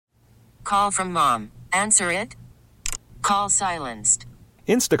Call from mom. Answer it. Call silenced.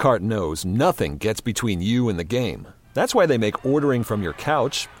 Instacart knows nothing gets between you and the game. That's why they make ordering from your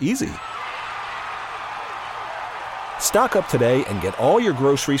couch easy. Stock up today and get all your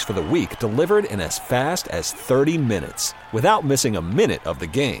groceries for the week delivered in as fast as 30 minutes without missing a minute of the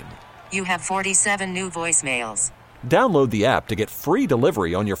game. You have 47 new voicemails. Download the app to get free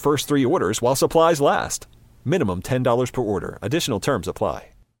delivery on your first 3 orders while supplies last. Minimum $10 per order. Additional terms apply.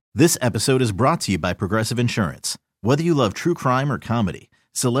 This episode is brought to you by Progressive Insurance. Whether you love true crime or comedy,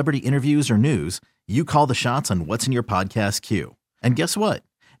 celebrity interviews or news, you call the shots on what's in your podcast queue. And guess what?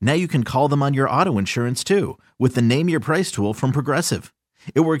 Now you can call them on your auto insurance too with the Name Your Price tool from Progressive.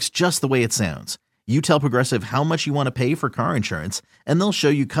 It works just the way it sounds. You tell Progressive how much you want to pay for car insurance, and they'll show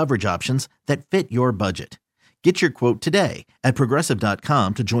you coverage options that fit your budget. Get your quote today at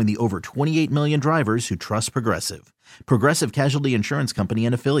Progressive.com to join the over 28 million drivers who trust Progressive. Progressive Casualty Insurance Company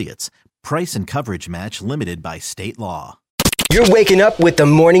and Affiliates. Price and coverage match limited by state law. You're waking up with the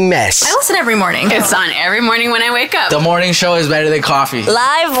morning mess. I listen every morning. It's on every morning when I wake up. The morning show is better than coffee.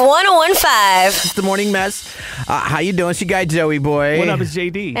 Live 101.5. It's the morning mess. How you doing? It's your guy Joey Boy. What up, it's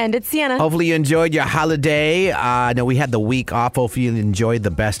JD. And it's Sienna. Hopefully you enjoyed your holiday. I know we had the week off. Hopefully you enjoyed the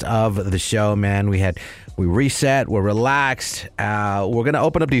best of the show, man. We reset. We're relaxed. We're going to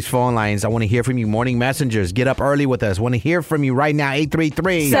open up these phone lines. I want to hear from you, morning messengers. Get up early with us. Want to hear from you right now.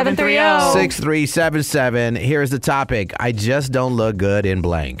 833-730-6377. Here's the topic. I just don't look good in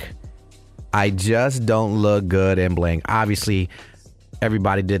blank. I just don't look good in blank. Obviously,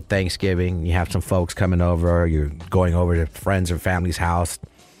 everybody did Thanksgiving. You have some folks coming over. You're going over to friends or family's house.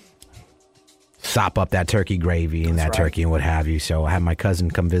 Sop up that turkey gravy and turkey and what have you. So I had my cousin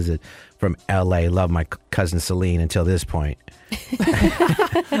come visit from L.A. Love my cousin Celine until this point.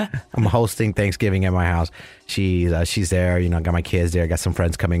 I'm hosting Thanksgiving at my house. She's there. You know, got my kids there. Got some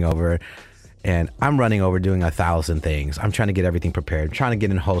friends coming over. And I'm running over doing 1,000 things. I'm trying to get everything prepared. I'm trying to get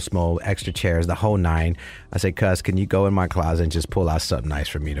in host mode, extra chairs, the whole nine. I say, cuz, can you go in my closet and just pull out something nice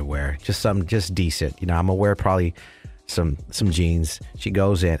for me to wear? Just something just decent. You know, I'm going to wear probably some jeans. She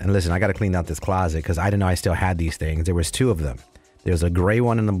goes in. And listen, I got to clean out this closet because I didn't know I still had these things. There was 2 of them. There's a gray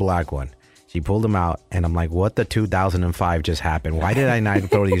one and a black one. She pulled them out. And I'm like, what the 2005 just happened? Why did I not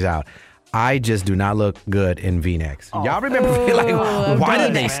throw these out? I just do not look good in V-necks. Y'all remember being like, why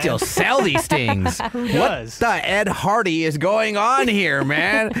did they still sell these things? What the Ed Hardy is going on here,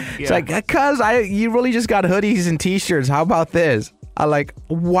 man? It's like, cuz you really just got hoodies and t-shirts. How about this? I'm like,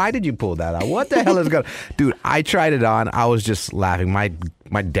 why did you pull that out? What the hell is going on? Dude, I tried it on. I was just laughing. My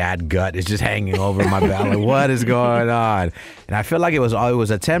dad gut is just hanging over my belly. Like, what is going on? And I feel like it was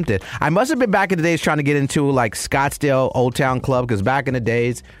attempted. I must have been back in the days trying to get into like Scottsdale Old Town Club because back in the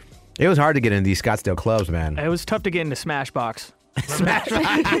days, it was hard to get into these Scottsdale clubs, man. It was tough to get into Smashbox.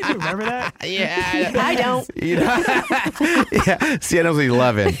 Smashbox. Remember that? Yeah. I don't. You know? Yeah. Sienna was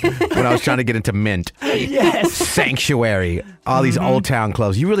 11 when I was trying to get into Mint. Yes. Sanctuary. All these Old Town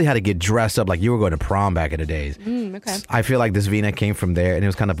clubs. You really had to get dressed up like you were going to prom back in the days. Okay. I feel like this V-neck came from there, and it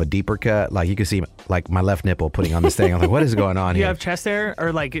was kind of a deeper cut. Like you could see like my left nipple putting on this thing. I'm like, what is going on Do here? you have chest hair?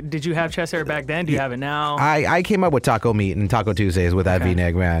 Or like, did you have chest hair back then? Do you have it now? I came up with Taco Meat and Taco Tuesdays with that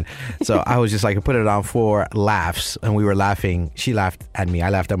V-neck, man. So I was just like, I put it on for laughs, and we were laughing. She laughed at me. I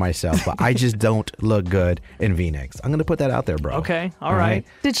laughed at myself. But I just don't look good in V-necks. I'm going to put that out there, bro. Okay. All right.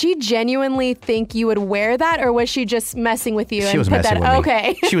 Did she genuinely think you would wear that, or was she just messing with you? She was messing with me.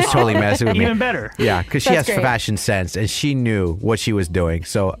 Okay. She was totally messing with me. Even better. Yeah, because she has That's great. fashion sense, and she knew what she was doing.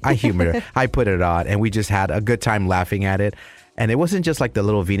 So I humored her. I put it on, and we just had a good time laughing at it. And it wasn't just like the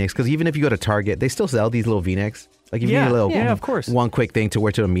little V-necks, because even if you go to Target, they still sell these little V-necks. Like if you need a little, of course. one quick thing to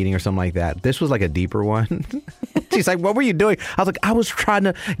wear to a meeting or something like that. This was like a deeper one. She's like, what were you doing? I was like, I was trying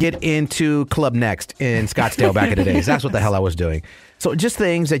to get into Club Next in Scottsdale back in the days. That's what the hell I was doing. So just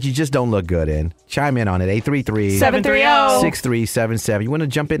things that you just don't look good in. Chime in on it. 833-730-6377. You want to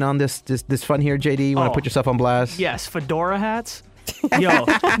jump in on this fun here, JD? You want to put yourself on blast? Yes, fedora hats. Yo,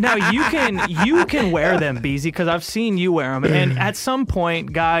 now you can wear them, Beezy, because I've seen you wear them. And at some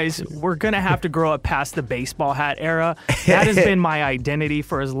point, guys, we're going to have to grow up past the baseball hat era. That has been my identity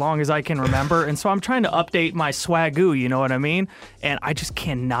for as long as I can remember. And so I'm trying to update my swagoo, you know what I mean? And I just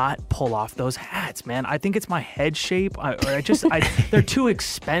cannot pull off those hats, man. I think it's my head shape. They're too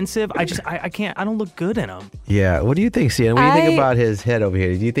expensive. I can't, I don't look good in them. Yeah. What do you think, Sienna? What do you think about his head over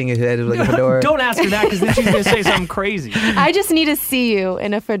here? Do you think his head is like a fedora? Don't ask her that, because then she's going to say something crazy. I just need to see you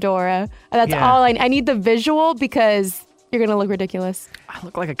in a fedora. That's all I need the visual, because You're going to look ridiculous. I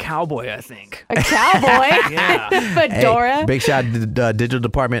look like a cowboy, I think. A cowboy? Yeah. Fedora? Hey, big shout out to the digital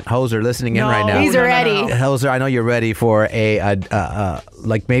department. Hoser listening in right now. He's ready. Hoser, I know you're ready for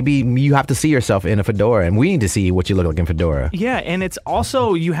like maybe you have to see yourself in a fedora, and we need to see what you look like in fedora. Yeah, and it's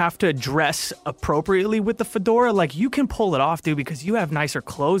also you have to dress appropriately with the fedora. Like you can pull it off, dude, because you have nicer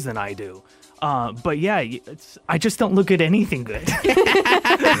clothes than I do. But yeah, I just don't look at anything good.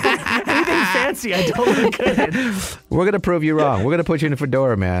 Anything fancy, I don't look good at. We're going to prove you wrong. We're going to put you in a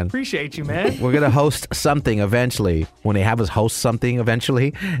fedora, man. Appreciate you, man. We're going to host something eventually. When they have us host something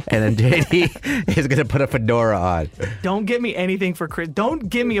eventually, and then JD is going to put a fedora on. Don't get me anything for Christmas. Don't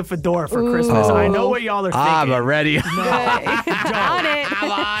give me a fedora for Christmas. I know what y'all are thinking. I'm already On it.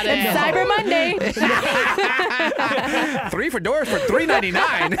 I'm on It's it. Cyber Monday. 3 fedoras for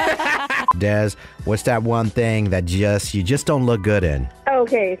 $3.99. Des, what's that one thing that you just don't look good in?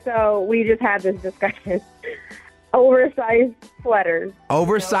 Okay, so we just had this discussion. Oversized sweaters.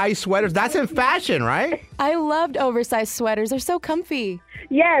 Oversized sweaters. That's in fashion, right? I loved oversized sweaters. They're so comfy.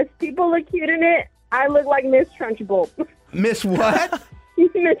 Yes, people look cute in it. I look like Miss Trunchbull. Miss what?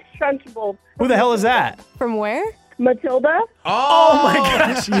 Miss Trunchbull. Who the hell is that? From where? Matilda. Oh my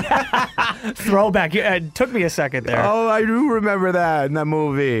gosh. Yeah. Throwback. It took me a second there. Oh, I do remember that in that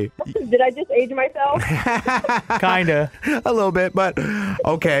movie. Did I just age myself? Kinda. A little bit, but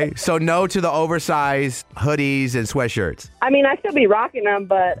okay. So no to the oversized hoodies and sweatshirts. I mean, I still be rocking them,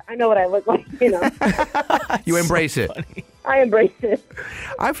 but I know what I look like, you know. You embrace it. I embrace it.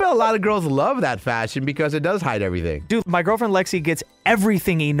 I feel a lot of girls love that fashion because it does hide everything. Dude, my girlfriend Lexi gets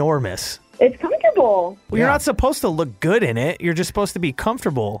everything enormous. It's comfortable. Well, you're not supposed to look good in it. You're just supposed to be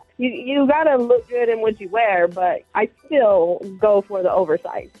comfortable. You gotta look good in what you wear, but I still go for the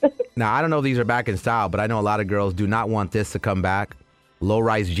oversized. Now, I don't know if these are back in style, but I know a lot of girls do not want this to come back.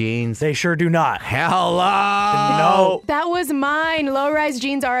 Low-rise jeans. They sure do not. Hello. No. That was mine. Low-rise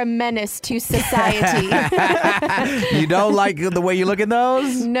jeans are a menace to society. You don't like the way you look in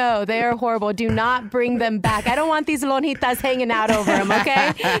those? No, they are horrible. Do not bring them back. I don't want these lonjitas hanging out over them,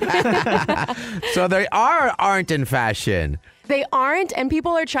 okay? So they aren't in fashion. They aren't, and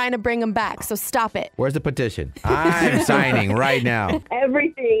people are trying to bring them back, so stop it. Where's the petition? I'm signing right now.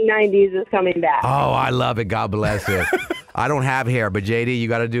 Everything 90s is coming back. Oh, I love it. God bless it. I don't have hair, but JD, you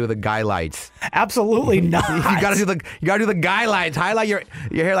got to do the guy lights. Absolutely not. You got to do the guy lights. Highlight your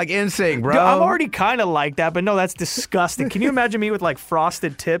hair like NSYNC, bro. Dude, I'm already kind of like that, but no, that's disgusting. Can you imagine me with like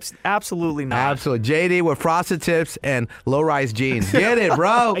frosted tips? Absolutely not. Absolutely. JD with frosted tips and low-rise jeans. Get it,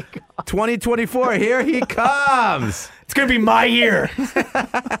 bro. 2024, here he comes. It's going to be my year.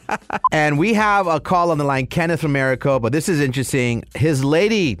 And we have a call on the line, Kenneth from Maricopa. This is interesting. His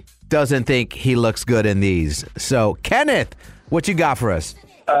lady doesn't think he looks good in these. So, Kenneth, what you got for us?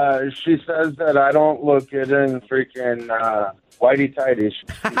 She says that I don't look good in freaking whitey tighties.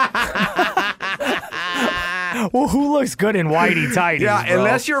 Well, who looks good in whitey tighties? Yeah, bro?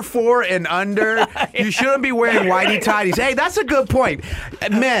 unless you're 4 and under, you shouldn't be wearing whitey tighties. Hey, that's a good point.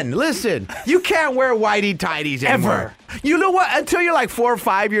 Men, listen, you can't wear whitey tighties anymore. Ever. You know what? Until you're like 4 or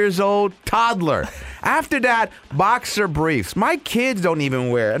 5 years old, toddler. After that, boxer briefs. My kids don't even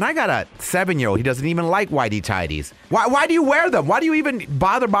wear, and I got a 7-year-old. He doesn't even like whitey tighties. Why do you wear them? Why do you even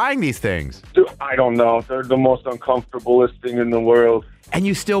bother buying these things? Dude, I don't know. They're the most uncomfortablest thing in the world. And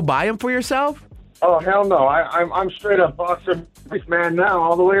you still buy them for yourself? Oh, hell no. I'm straight up boxer brief man now,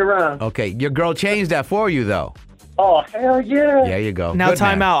 all the way around. Okay, your girl changed that for you, though. Oh, hell yeah. There you go. Now, Good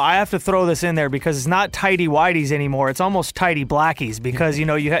time man. out. I have to throw this in there because it's not tighty whities anymore. It's almost tighty blackies because, you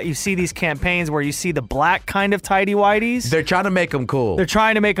know, you see these campaigns where you see the black kind of tighty whities. They're trying to make them cool. They're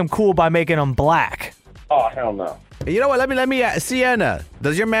trying to make them cool by making them black. Oh, hell no. You know what? Let me Sienna,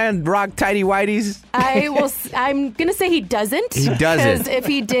 does your man rock tighty whities? I'm going to say he doesn't. He doesn't. Because if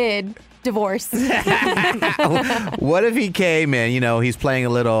he did, divorce. What if he came in, you know, he's playing a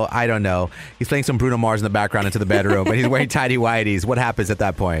little, I don't know, he's playing some Bruno Mars in the background into the bedroom, but he's wearing tighty whities. What happens at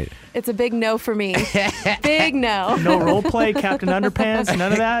that point? It's a big no for me. Big no. No role play, Captain Underpants,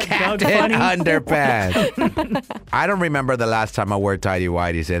 none of that? Doug Funny? Underpants. I don't remember the last time I wore tighty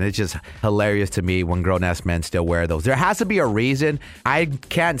whities, and it's just hilarious to me when grown-ass men still wear those. There has to be a reason. I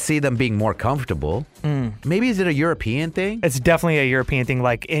can't see them being more comfortable. Maybe is it a European thing? It's definitely a European thing.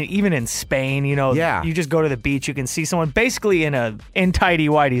 Like, even in Spain, you know, Yeah. you just go to the beach, you can see someone basically in tighty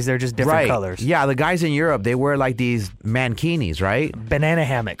whities. They're just different colors. Yeah, the guys in Europe, they wear like these mankinis, right? Banana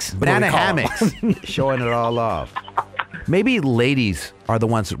hammocks. Banana hammocks, showing it all off. Maybe ladies are the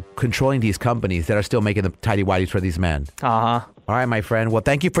ones controlling these companies that are still making the tighty whities for these men. Uh-huh. All right, my friend. Well,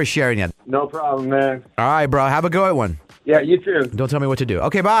 thank you for sharing it. No problem, man. All right, bro. Have a good one. Yeah, you too. Don't tell me what to do.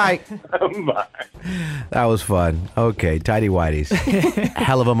 Okay, bye. Bye. That was fun. Okay, Tidy Whities.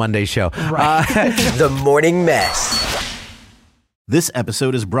 Hell of a Monday show. The Morning Mess. This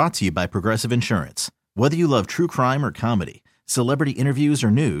episode is brought to you by Progressive Insurance. Whether you love true crime or comedy, celebrity interviews or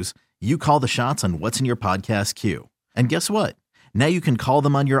news, you call the shots on what's in your podcast queue. And guess what? Now you can call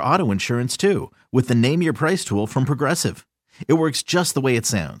them on your auto insurance too with the Name Your Price tool from Progressive. It works just the way it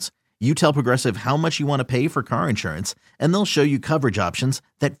sounds. You tell Progressive how much you want to pay for car insurance, and they'll show you coverage options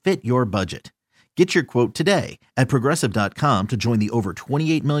that fit your budget. Get your quote today at Progressive.com to join the over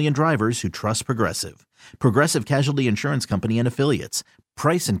 28 million drivers who trust Progressive. Progressive Casualty Insurance Company and Affiliates.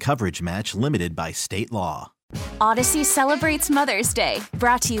 Price and coverage match limited by state law. Odyssey celebrates Mother's Day,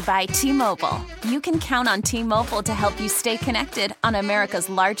 brought to you by T-Mobile. You can count on T-Mobile to help you stay connected on America's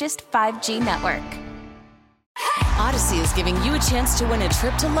largest 5G network. Odyssey is giving you a chance to win a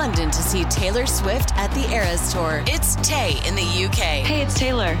trip to London to see Taylor Swift at the Eras Tour. It's Tay in the UK. Hey, it's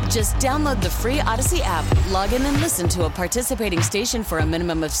Taylor. Just download the free Odyssey app, log in and listen to a participating station for a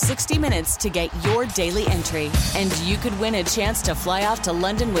minimum of 60 minutes to get your daily entry. And you could win a chance to fly off to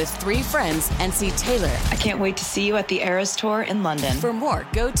London with 3 friends and see Taylor. I can't wait to see you at the Eras Tour in London. For more,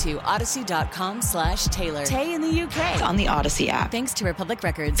 go to odyssey.com/Taylor. Tay in the UK. It's on the Odyssey app. Thanks to Republic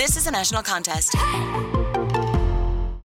Records. This is a national contest.